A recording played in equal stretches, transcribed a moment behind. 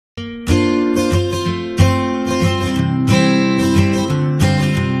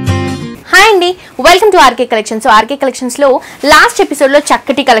అండి welcome to RK collections. RK collections లో last episode లో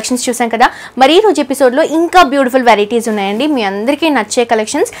చక్కటి కలెక్షన్స్ చూసాం కదా. మరి ఈ రోజు ఎపిసోడ్ లో ఇంకా బ్యూటిఫుల్ వెరైటీస్ ఉన్నాయండి. మీ అందరికీ నచ్చే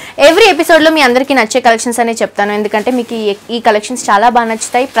కలెక్షన్స్, ఎవ్రీ ఎపిసోడ్ లో మీ అందరికీ నచ్చే కలెక్షన్స్ అనే చెప్తాను. ఎందుకంటే మీకు ఈ కలెక్షన్స్ చాలా బాగా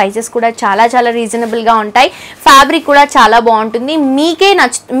నచ్చుతాయి. ప్రైజెస్ కూడా చాలా చాలా రీజనబుల్ గా ఉంటాయి. ఫ్యాబ్రిక్ కూడా చాలా బాగుంటుంది.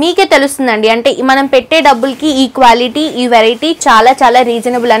 మీకే తెలుస్తుందండి. అంటే మనం పెట్టే డబ్బులకి ఈ క్వాలిటీ, ఈ వెరైటీ చాలా చాలా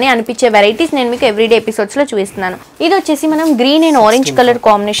రీజనబుల్ అని అనిపించే వెరైటీస్ నేను మీకు ఎవ్రీడే ఎపిసోడ్స్ లో చూపిస్తున్నాను. ఇది వచ్చేసి మనం green and orange colour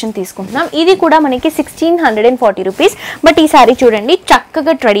combination తీసుకుంటున్నాం. ఇది కూడా మనకి 1640 రూపీస్. బట్ ఈ సారీ చూడండి,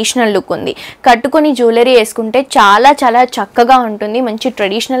 చక్కగా ట్రెడిషనల్ లుక్ ఉంది. కట్టుకొని జ్యువెలరీ వేసుకుంటే చాలా చాలా చక్కగా ఉంటుంది. మంచి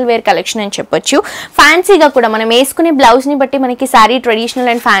ట్రెడిషనల్ వేర్ కలెక్షన్ అని చెప్పొచ్చు. ఫ్యాన్సీగా కూడా మనం వేసుకునే బ్లౌజ్ ని బట్టి మనకి సారీ ట్రెడిషనల్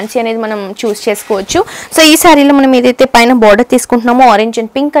అండ్ ఫ్యాన్సీ అనేది మనం చూస్ చేసుకోవచ్చు. సో ఈ సారీలో మనం ఏదైతే పైన border తీసుకుంటున్నామో orange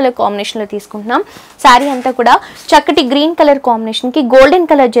and pink colour combination లో తీసుకుంటున్నాం. సారీ అంతా కూడా చక్కటి గ్రీన్ కలర్ కాంబినేషన్ కి గోల్డెన్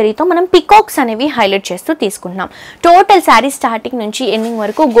కలర్ జరీతో మనం పికాక్స్ అనేవి హైలైట్ చేస్తూ తీసుకుంటున్నాం. టోటల్ సారీ స్టార్టింగ్ నుంచి ఎండింగ్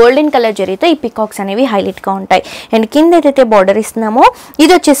వరకు గోల్డెన్ కలర్ జరీతో ఈ పికాక్స్ అనేవి హైలైట్ గా ఉంటాయి. అండ్ కింద ఏదైతే బార్డర్ ఇస్తున్నామో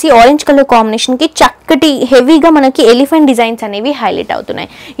ఇది వచ్చేసి ఆరెంజ్ కలర్ కాంబినేషన్ కి చక్కటి హెవీగా మనకి ఎలిఫెంట్ డిజైన్స్ అనేవి హైలైట్ అవుతున్నాయి.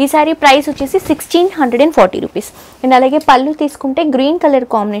 ఈ సారీ ప్రైస్ వచ్చేసి 1640 రూపీస్. అండ్ అలాగే పళ్ళు తీసుకుంటే గ్రీన్ కలర్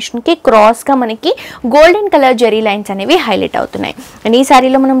కాంబినేషన్ కి క్రాస్ గా మనకి గోల్డెన్ కలర్ జరీ లైన్స్ అనేవి హైలైట్ అవుతున్నాయి. అండ్ ఈ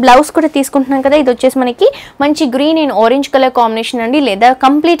సారీలో మనం బ్లౌజ్ కూడా తీసుకుంటున్నాం కదా. ఇది వచ్చేసి మనకి మంచి green and orange colour combination అండి. లేదా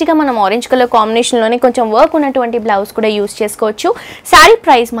కంప్లీట్ గా మనం ఆరెంజ్ కలర్ కాంబినేషన్ లోనే కొంచెం వర్క్ ఉన్నటువంటి బ్లౌజ్ కూడా యూస్ చేసుకోవచ్చు. సారీ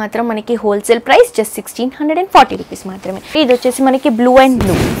ప్రైస్ మాత్రం మనకి హోల్సేల్ ప్రైస్ జస్ట్ 1640 రూపీస్ మాత్రమే. ఇది వచ్చేసి మనకి బ్లూ అండ్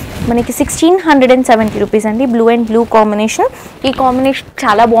బ్లూ, మనకి 1670 రూపీస్ అండి. Blue and blue combination. ఈ కాంబినేషన్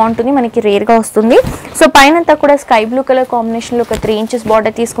చాలా బాగుంటుంది, మనకి రేర్ గా వస్తుంది. సో పైన అంతా కూడా స్కై బ్లూ కలర్ కాంబినేషన్ లో ఒక 3 ఇంచెస్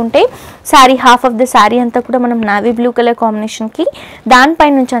బార్డర్ తీసుకుంటే sorry half of the sorry అంతా కూడా మనం నావీ బ్లూ కలర్ కాంబినేషన్ కి దానిపై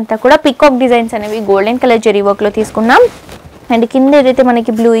నుంచి అంతా కూడా పికాక్ డిజైన్స్ అనేవి గోల్డెన్ కలర్ జరీ వర్క్ లో తీసుకున్నాం. అండ్ కింద ఏదైతే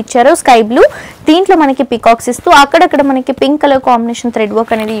మనకి బ్లూ ఇచ్చారో స్కై బ్లూ, దీంట్లో మనకి పికాక్స్ ఇస్తూ అక్కడక్కడ మనకి pink colour combination thread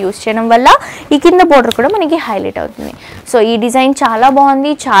work అనేది యూస్ చేయడం వల్ల ఈ కింద బోర్డర్ కూడా మనకి హైలైట్ అవుతుంది. సో ఈ డిజైన్ చాలా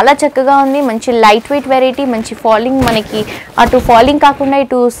బాగుంది, చాలా చక్కగా ఉంది. మంచి లైట్ వెయిట్ వెరైటీ, మంచి ఫాలింగ్, మనకి అటు ఫాలింగ్ కాకుండా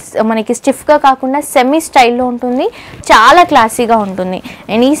ఇటు మనకి స్టిఫ్గా కాకుండా సెమీ స్టైల్లో ఉంటుంది. చాలా క్లాసీగా ఉంటుంది.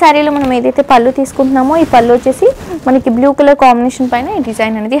 అండ్ ఈ సారీలో మనం ఏదైతే పళ్ళు తీసుకుంటున్నామో ఈ పళ్ళు వచ్చేసి మనకి బ్లూ కలర్ కాంబినేషన్ పైన ఈ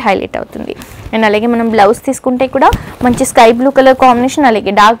డిజైన్ అనేది హైలైట్ అవుతుంది. అండ్ అలాగే మనం బ్లౌజ్ తీసుకుంటే కూడా మంచి స్కై బ్లూ కలర్ కాంబినేషన్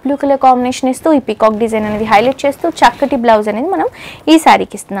అలాగే డార్క్ బ్లూ కలర్ కాంబినేషన్ ఇస్తూ ఈ పికాక్ డిజైన్ అనేది హైలైట్ చేస్తూ చక్కటి బ్లౌజ్ అనేది మనం ఈ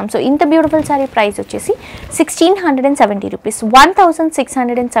సారీకి ఇస్తున్నాం. సో ఇంత బ్యూటిఫుల్ సారీ ప్రైస్ వచ్చేసి 1670 రూపీస్.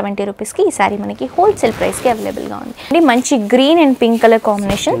 1670 రూపీస్కి ఈ సారీ మనకి హోల్సేల్ ప్రైస్కి అవైలబుల్గా ఉంది. మంచి green and pink colour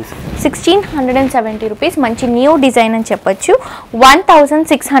combination 1670 rupees. మంచి న్యూ డిజైన్ అని చెప్పొచ్చు.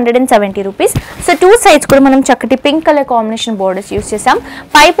 1670 రూపీస్. సో 2 సైడ్స్ కూడా మనం చక్కటి pink colour combination borders use చేసాం.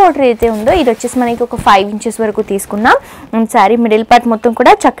 పై బోర్డర్ అయితే ఉందో ఇది వచ్చేసి మనకి ఒక 5 ఇంచెస్ వరకు తీసుకున్నాం. సారీ మిడిల్ పార్ట్ మొత్తం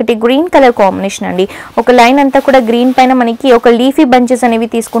కూడా చక్కటి గ్రీన్ కలర్ కాంబినేషన్ అండి. ఒక లైన్ అంతా కూడా గ్రీన్ పైన మనకి ఒక లీఫీ బంచెస్ అనేవి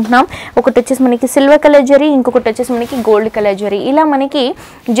తీసుకుంటున్నాం. ఒకటి వచ్చేసి మనకి సిల్వర్ కలర్ జరీ, ఇంకొకటి వచ్చేసి మనకి గోల్డ్ కలర్ జరీ. ఇలా మనకి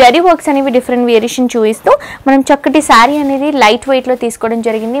జరీ వర్క్స్ అనేవి డిఫరెంట్ వేరియేషన్ చూపిస్తూ మనం చక్కటి శారీ అనేది లైట్ వెయిట్ లో తీసుకోవడం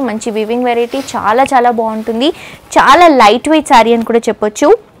జరిగింది. మంచి వివింగ్ వెరైటీ, చాలా చాలా బాగుంటుంది. చాలా లైట్ వెయిట్ శారీ అని కూడా చెప్పొచ్చు.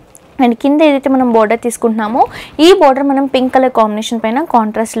 అండ్ కింద ఏదైతే మనం బోర్డర్ తీసుకుంటున్నామో ఈ బోర్డర్ మనం పింక్ కలర్ కాంబినేషన్ పైన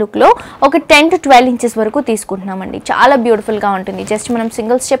కాంట్రాస్ట్ లుక్లో ఒక 10 to 12 ఇంచెస్ వరకు తీసుకుంటున్నామండి. చాలా బ్యూటిఫుల్గా ఉంటుంది. జస్ట్ మనం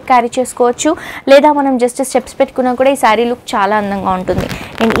సింగిల్ స్టెప్ క్యారీ చేసుకోవచ్చు, లేదా మనం జస్ట్ స్టెప్స్ పెట్టుకున్నా కూడా ఈ శారీ లుక్ చాలా అందంగా ఉంటుంది.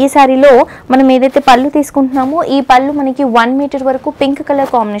 అండ్ ఈ శారీలో మనం ఏదైతే పళ్ళు తీసుకుంటున్నామో ఈ పళ్ళు మనకి 1 మీటర్ వరకు పింక్ కలర్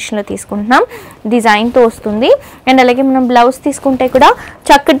కాంబినేషన్లో తీసుకుంటున్నాం. డిజైన్తో వస్తుంది. అండ్ అలాగే మనం బ్లౌజ్ తీసుకుంటే కూడా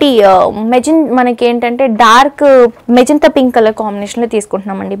చక్కటి మనకి ఏంటంటే డార్క్ మెజంతా పింక్ కలర్ కాంబినేషన్లో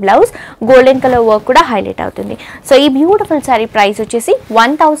తీసుకుంటున్నామండి. బ్లౌజ్ గోల్డెన్ కలర్ వర్క్ కూడా హైలైట్ అవుతుంది. సో ఈ బ్యూటిఫుల్ సారీ ప్రైస్ వచ్చేసి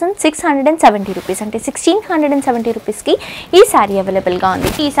 1670 రూపీస్. అంటే 1670 రూపీస్కి ఈ సారీ అవైలబుల్గా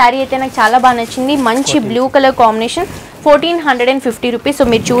ఉంది. ఈ సారీ అయితే నాకు చాలా బాగా నచ్చింది. మంచి blue colour combination 1450 rupees. So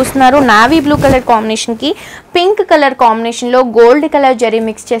మీరు చూస్తున్నారు నావీ బ్లూ కలర్ కాంబినేషన్కి పింక్ కలర్ కాంబినేషన్లో గోల్డ్ కలర్ జరీ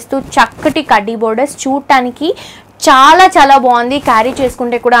మిక్స్ చేస్తూ చక్కటి కడ్డీ బోర్డర్స్ చూడటానికి చాలా చాలా బాగుంది. క్యారీ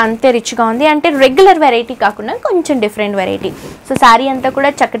చేసుకుంటే కూడా అంతే రిచ్గా ఉంది. అంటే రెగ్యులర్ వెరైటీ కాకుండా కొంచెం డిఫరెంట్ వెరైటీ. సో శారీ అంతా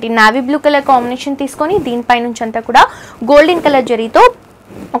కూడా చక్కటి నావీ బ్లూ కలర్ కాంబినేషన్ తీసుకొని దీనిపై నుంచి అంతా కూడా గోల్డెన్ కలర్ జరీతో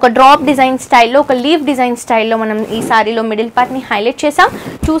ఒక డ్రాప్ డిజైన్ స్టైల్లో, ఒక లీఫ్ డిజైన్ స్టైల్లో మనం ఈ సారీలో మిడిల్ పార్ట్ని హైలైట్ చేసాం.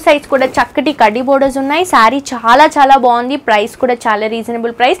 2 సైడ్స్ కూడా చక్కటి కడ్డీ బోర్డర్స్ ఉన్నాయి. సారీ చాలా చాలా బాగుంది. ప్రైస్ కూడా చాలా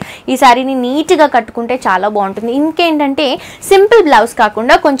రీజనబుల్ ప్రైస్. ఈ సారీని నీట్గా కట్టుకుంటే చాలా బాగుంటుంది. ఇంకేంటంటే సింపుల్ బ్లౌజ్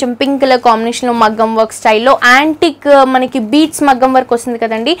కాకుండా కొంచెం పింక్ కలర్ కాంబినేషన్లో మగ్గం వర్క్ స్టైల్లో యాంటిక్ మనకి బీట్స్ మగ్గం వర్క్ వస్తుంది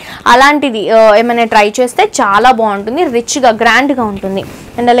కదండి, అలాంటిది ఏమైనా ట్రై చేస్తే చాలా బాగుంటుంది. రిచ్గా గ్రాండ్గా ఉంటుంది.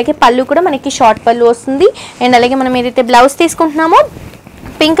 అండ్ అలాగే పళ్ళు కూడా మనకి షార్ట్ పళ్ళు వస్తుంది. అండ్ అలాగే మనం ఏదైతే బ్లౌజ్ తీసుకుంటున్నామో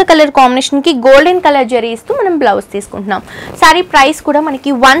పింక్ కలర్ కాంబినేషన్ కి గోల్డెన్ కలర్ జరీ ఇస్తూ మనం బ్లౌజ్ తీసుకుంటున్నాం. సారీ ప్రైస్ కూడా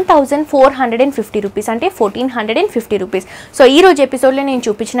మనకి 1450 రూపీస్, అంటే 1450 రూపీస్. సో ఈ రోజు ఎపిసోడ్లో నేను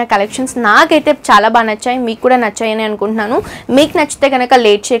చూపించిన కలెక్షన్స్ నాకైతే చాలా బాగా నచ్చాయి, మీకు కూడా నచ్చాయని అనుకుంటున్నాను. మీకు నచ్చితే కనుక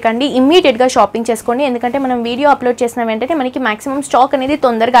లేట్ చేయకండి, ఇమ్మీడియట్గా షాపింగ్ చేసుకోండి. ఎందుకంటే మనం వీడియో అప్లోడ్ చేసిన వెంటనే మనకి మాక్సిమం స్టాక్ అనేది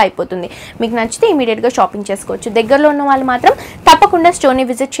తొందరగా అయిపోతుంది. మీకు నచ్చితే ఇమ్మీడియట్గా షాపింగ్ చేసుకోవచ్చు. దగ్గరలో ఉన్న వాళ్ళు మాత్రం తప్పకుండా స్టోర్ని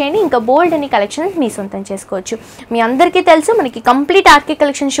విజిట్ చేయండి. ఇంకా బోల్డ్ అని కలెక్షన్స్ మీ సొంతం చేసుకోవచ్చు. మీ అందరికీ తెలుసు మనకి కంప్లీట్ ఆర్కే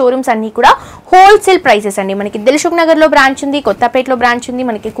కలెక్షన్ షోరూమ్స్ అన్నీ కూడా హోల్సేల్ ప్రైసెస్ అండి. మనకి దిల్సుఖ్ నగర్లో బ్రాంచ్ ఉంది, కొత్తపేటలో బ్రాంచ్ ఉంది,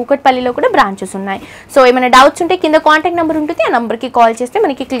 మనకి కూకట్పల్లిలో కూడా బ్రాంచెస్ ఉన్నాయి. సో ఏమైనా డౌట్స్ ఉంటే కింద కాంటాక్ట్ నెంబర్ ఉంటుంది, ఆ నెంబర్కి కాల్ చేస్తే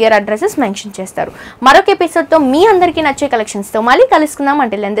మనకి క్లియర్ అడ్రసెస్ మెన్షన్ చేస్తారు. మరొక ఎపిసోడ్తో మీ అందరికీ నచ్చే కలెక్షన్స్తో మళ్ళీ కలుసుకుందాం.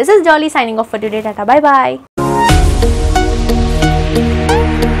 Until then this is jolly signing off for today. Tata, bye bye.